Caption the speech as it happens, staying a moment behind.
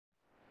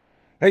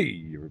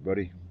Hey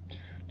everybody,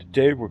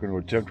 today we're going to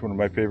attempt one of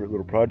my favorite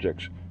little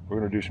projects. We're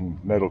going to do some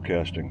metal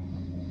casting.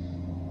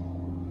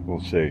 We'll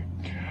see.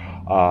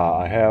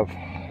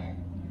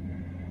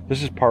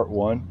 This is part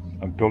one.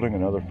 I'm building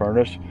another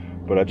furnace,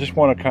 but I just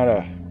want to kind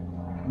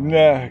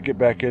of get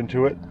back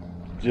into it.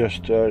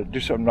 Just do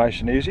something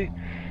nice and easy.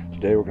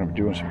 Today we're going to be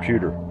doing some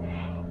pewter.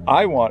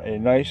 I want a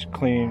nice,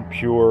 clean,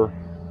 pure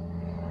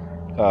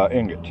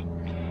ingot.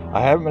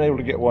 I haven't been able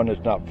to get one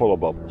that's not full of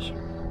bubbles.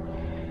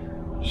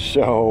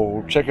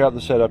 So check out the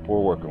setup we're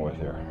working with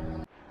here.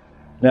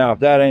 Now, if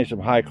that ain't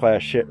some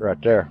high-class shit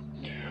right there.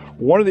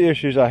 One of the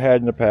issues I had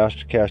in the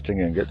past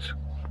casting ingots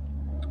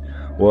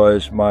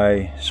was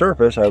my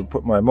surface I would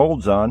put my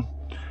molds on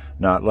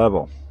not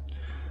level.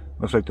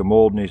 Looks like the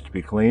mold needs to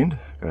be cleaned.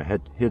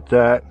 Gotta hit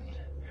that.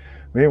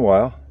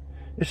 Meanwhile,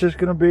 it's just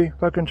gonna be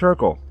fucking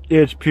charcoal.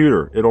 It's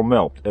pewter. It'll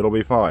melt. It'll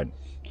be fine.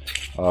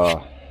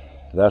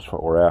 That's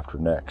what we're after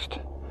next.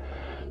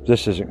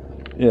 This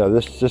isn't,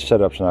 this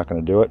setup's not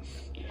gonna do it.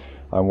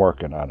 I'm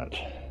working on it.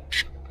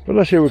 But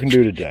let's see what we can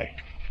do today.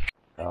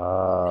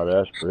 Ah,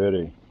 that's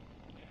pretty.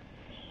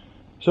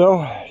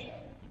 So,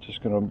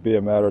 just going to be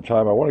a matter of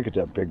time. I want to get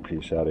that big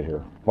piece out of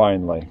here,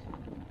 finally.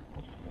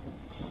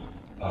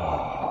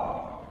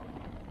 Oh,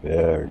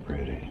 very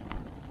pretty.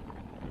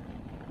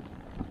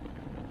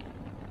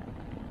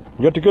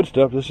 We got the good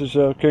stuff. This is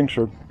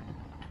Kingsford.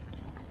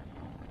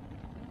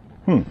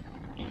 I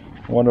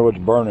wonder what's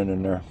burning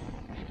in there.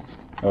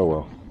 Oh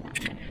well.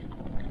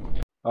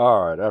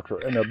 Alright, after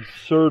an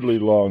absurdly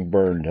long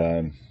burn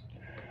time,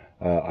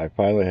 I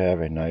finally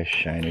have a nice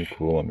shiny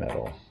pool of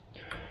metal.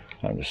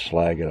 Time to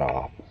slag it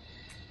off.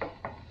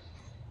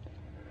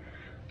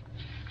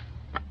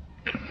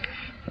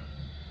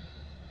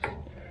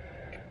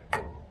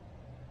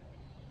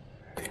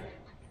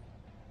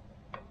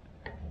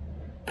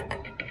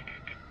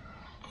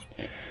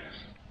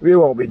 We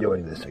won't be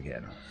doing this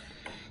again.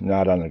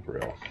 Not on the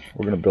grill.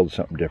 We're going to build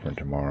something different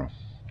tomorrow.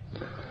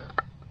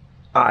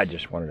 I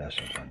just wanted to have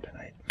some fun tonight.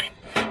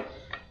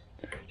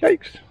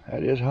 Yikes,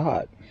 that is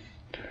hot.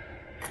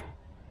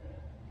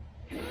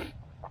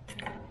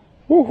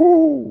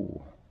 Woohoo!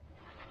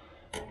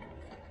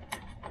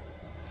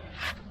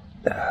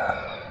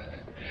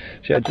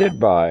 See, I did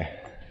buy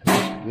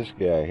this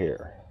guy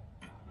here.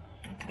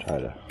 Try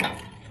to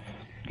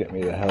get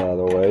me the hell out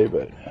of the way,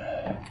 but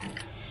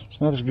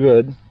it's not as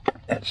good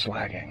at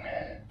slagging.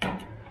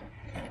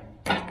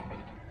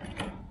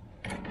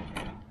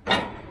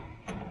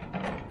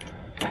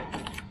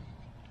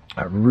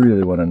 I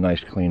really want a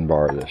nice clean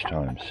bar this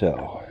time,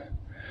 so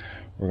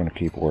we're going to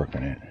keep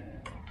working it.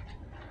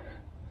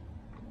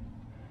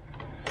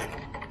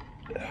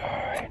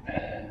 Alright.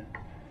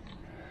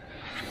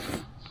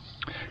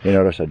 You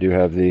notice I do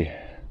have the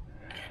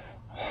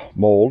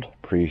mold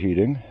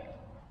preheating.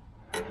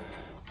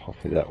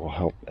 Hopefully that will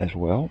help as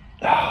well.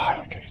 I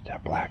don't get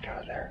that black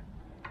out of there.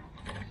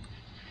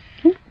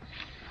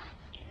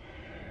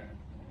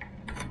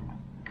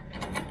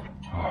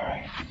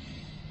 Alright.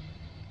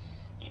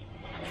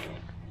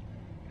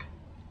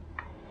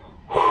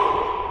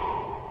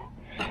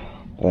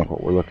 I think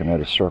what we're looking at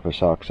is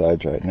surface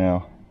oxides right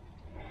now.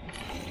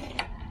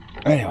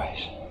 Anyways,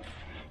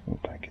 if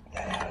I get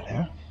that out of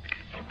there.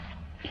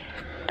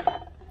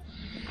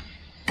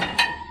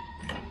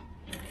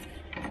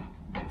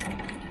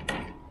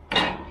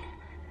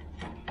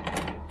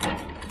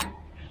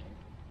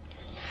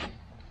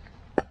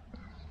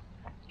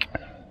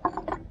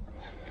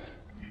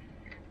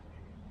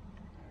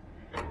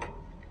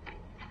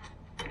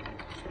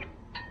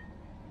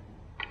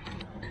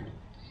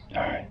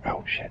 All right.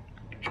 Oh shit.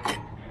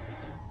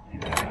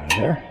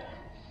 There.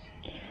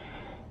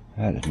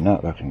 That is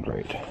not looking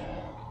great.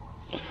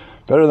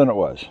 Better than it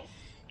was.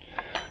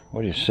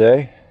 What do you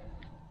say?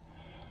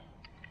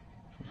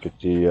 Get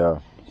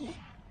the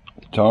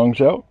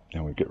tongs out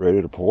and we get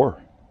ready to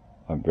pour.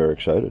 I'm very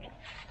excited.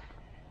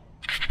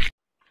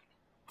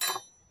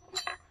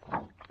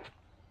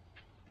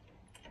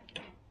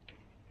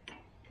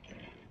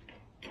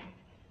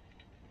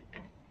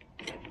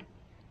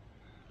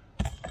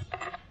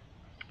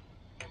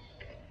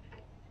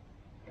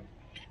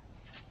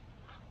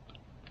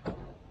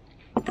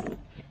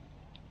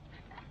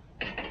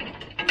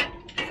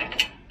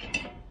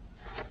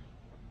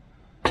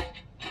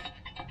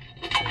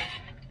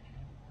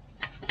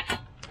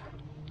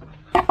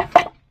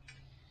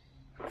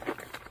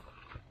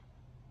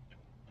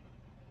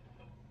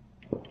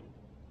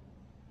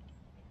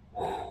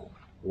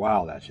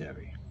 Wow, that's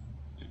heavy.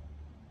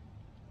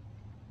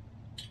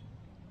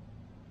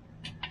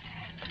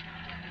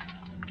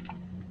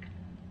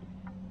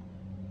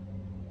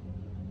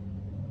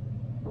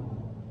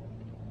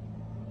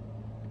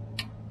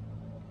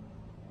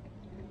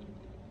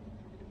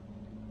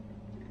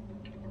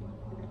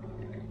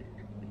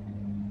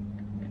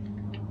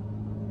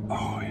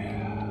 Oh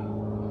yeah.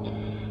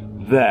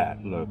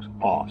 That looks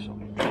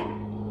awesome.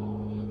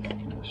 I'm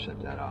gonna set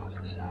that off.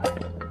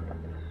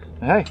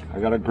 Hey, I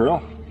got a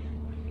grill.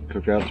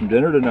 Cook out some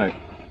dinner tonight.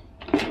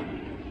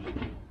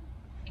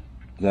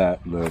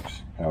 That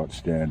looks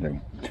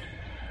outstanding.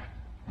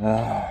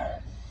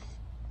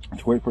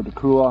 Let's wait for it to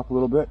cool off a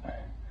little bit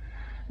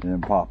and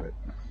then pop it.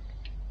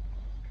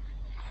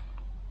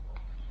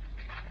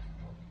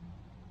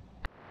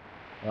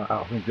 Wow,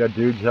 I think that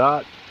dude's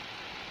hot.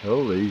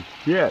 Holy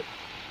shit.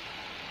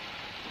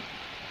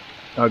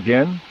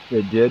 Again,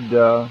 it did,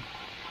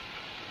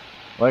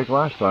 like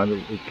last time,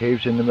 it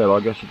caves in the middle. I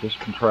guess it just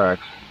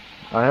contracts.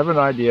 I have an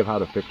idea of how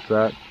to fix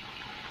that,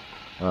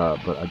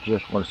 but I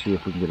just want to see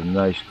if we can get a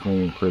nice,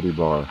 clean, pretty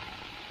bar.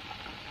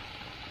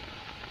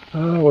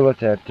 We'll let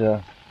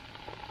that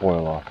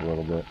boil off a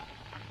little bit.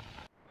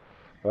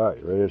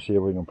 Alright, ready to see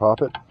if we can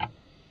pop it?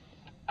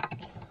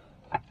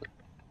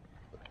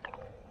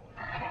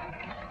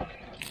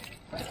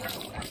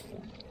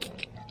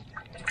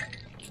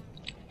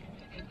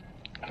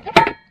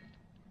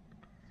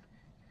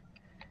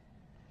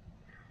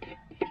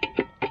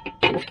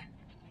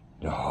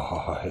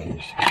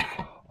 Nice.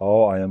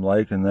 Oh, I am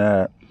liking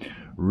that.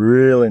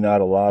 Really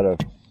not a lot of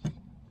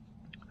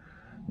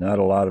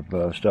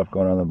stuff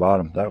going on the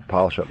bottom. That'll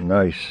polish up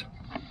nice.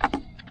 A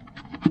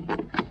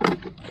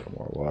little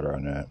more water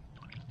on that.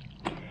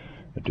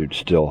 That dude's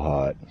still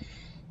hot.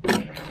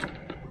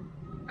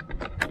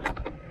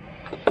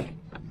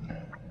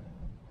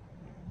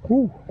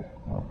 Whew.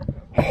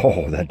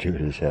 Oh, that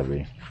dude is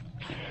heavy.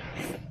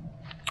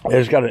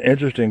 It's got an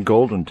interesting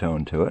golden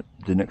tone to it.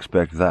 Didn't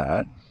expect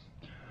that.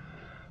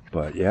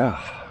 But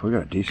yeah, we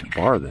got a decent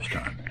bar this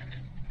time.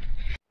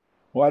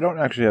 Well, I don't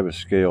actually have a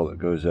scale that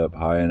goes up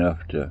high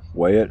enough to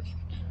weigh it.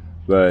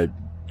 But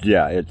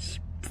yeah, it's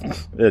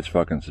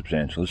fucking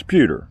substantial. It's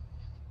pewter.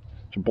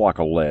 It's a block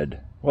of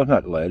lead. Well, it's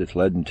not lead, it's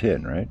lead and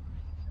tin, right?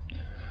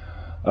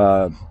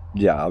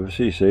 Yeah,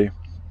 obviously, you see,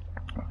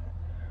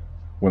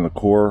 when the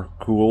core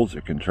cools,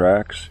 it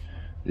contracts.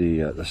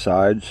 The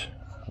sides,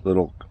 a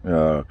little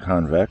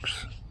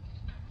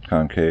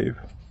concave,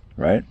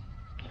 right?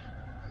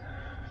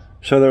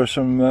 So there was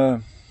some,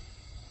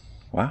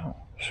 wow,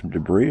 some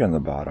debris on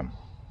the bottom.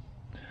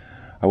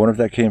 I wonder if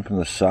that came from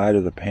the side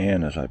of the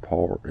pan as I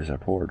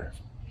poured.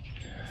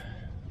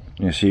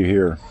 You see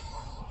here,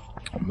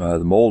 the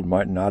mold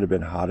might not have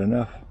been hot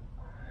enough.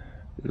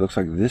 It looks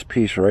like this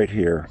piece right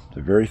here,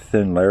 the very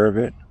thin layer of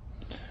it,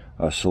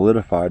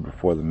 solidified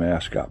before the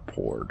mass got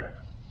poured.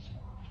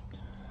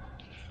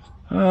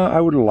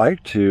 I would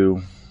like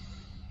to,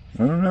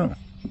 I don't know.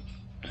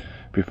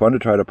 It'd be fun to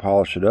try to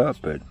polish it up,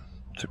 but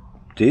it's a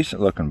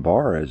decent looking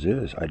bar as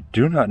is. I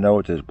do not know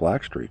what this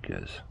black streak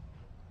is.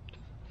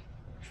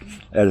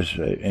 That is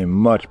a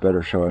much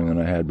better showing than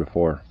I had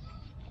before.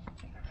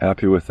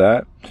 Happy with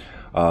that.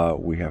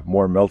 We have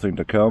more melting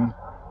to come.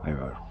 I have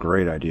a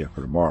great idea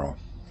for tomorrow.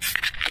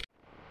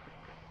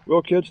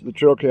 Well, kids, the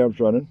trail cam's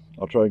running.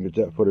 I'll try and get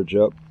that footage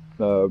up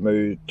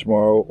maybe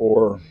tomorrow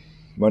or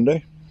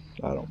Monday.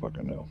 I don't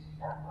fucking know.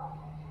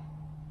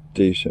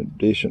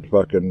 Decent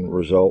fucking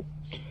result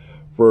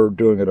for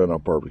doing it on a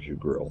barbecue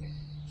grill.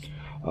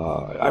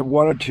 I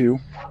wanted to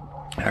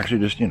actually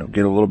just,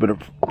 get a little bit of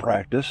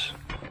practice.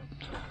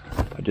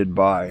 I did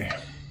buy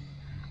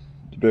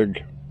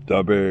the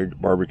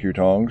big barbecue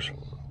tongs,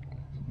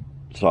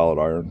 solid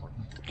iron.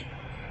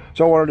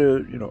 So I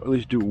wanted to, at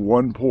least do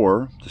one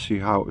pour to see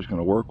how it was going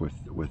to work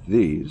with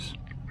these.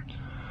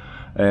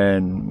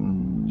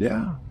 And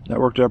yeah, that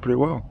worked out pretty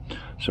well.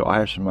 So I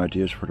have some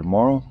ideas for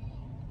tomorrow.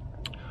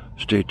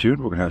 Stay tuned.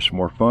 We're going to have some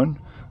more fun.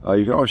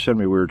 You can always send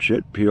me weird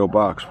shit. P.O.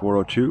 Box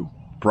 402,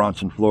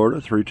 Bronson,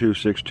 Florida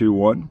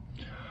 32621.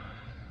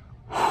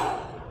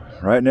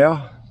 Right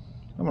now,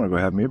 I'm going to go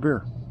have me a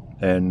beer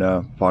and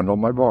fondle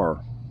my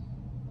bar.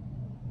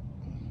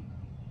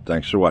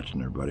 Thanks for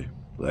watching, everybody.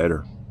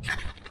 Later.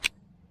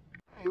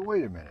 Hey,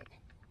 wait a minute.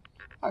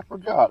 I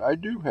forgot. I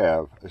do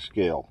have a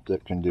scale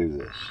that can do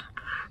this.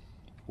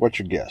 What's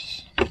your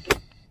guess?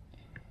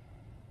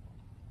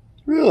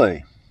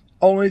 Really?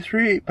 Only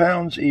 3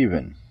 pounds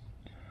even.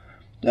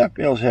 That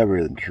feels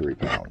heavier than 3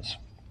 pounds.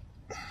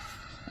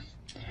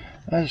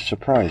 That is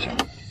surprising.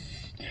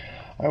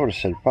 I would have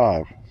said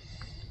 5.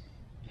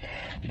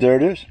 There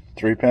it is.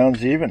 3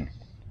 pounds even.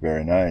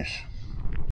 Very nice.